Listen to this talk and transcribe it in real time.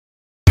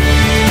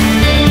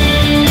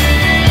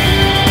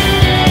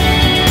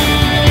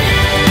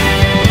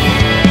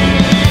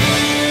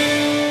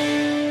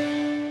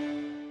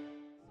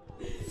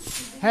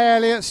Hey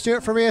Eliot,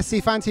 Stuart from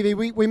ESC Fan TV.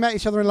 We met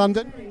each other in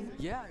London.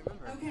 Yeah,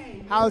 I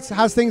remember.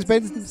 How's things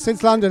been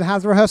since London?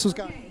 How's the rehearsals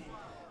going?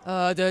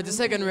 The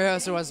second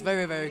rehearsal was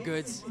very, very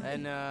good,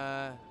 and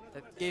that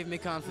gave me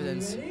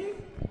confidence.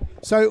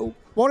 So,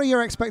 what are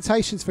your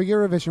expectations for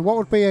Eurovision? What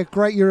would be a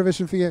great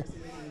Eurovision for you?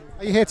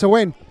 Are you here to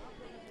win?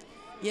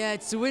 Yeah,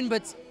 it's a win,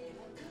 but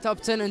top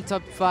 10 and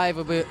top 5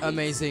 would be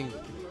amazing.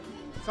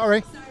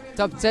 Sorry?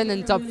 Top 10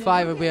 and top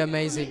 5 would be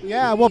amazing.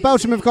 Yeah, well,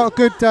 Belgium have got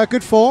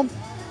good form.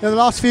 You know, the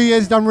last few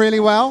years done really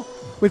well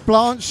with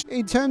Blanche.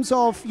 In terms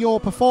of your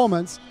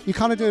performance, you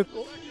kind of do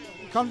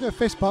a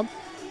fist pump.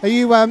 Are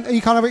you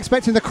kind of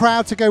expecting the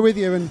crowd to go with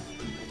you? And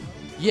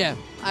yeah,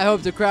 I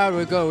hope the crowd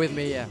will go with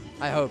me. Yeah,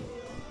 I hope.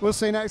 We'll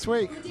see next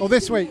week or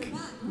this week.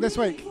 This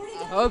week.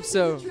 I hope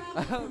so.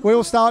 We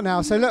all start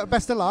now. So look,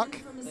 best of luck.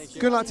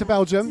 Good luck to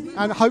Belgium,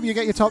 and hope you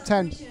get your top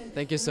 10.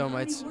 Thank you so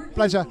much.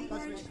 Pleasure.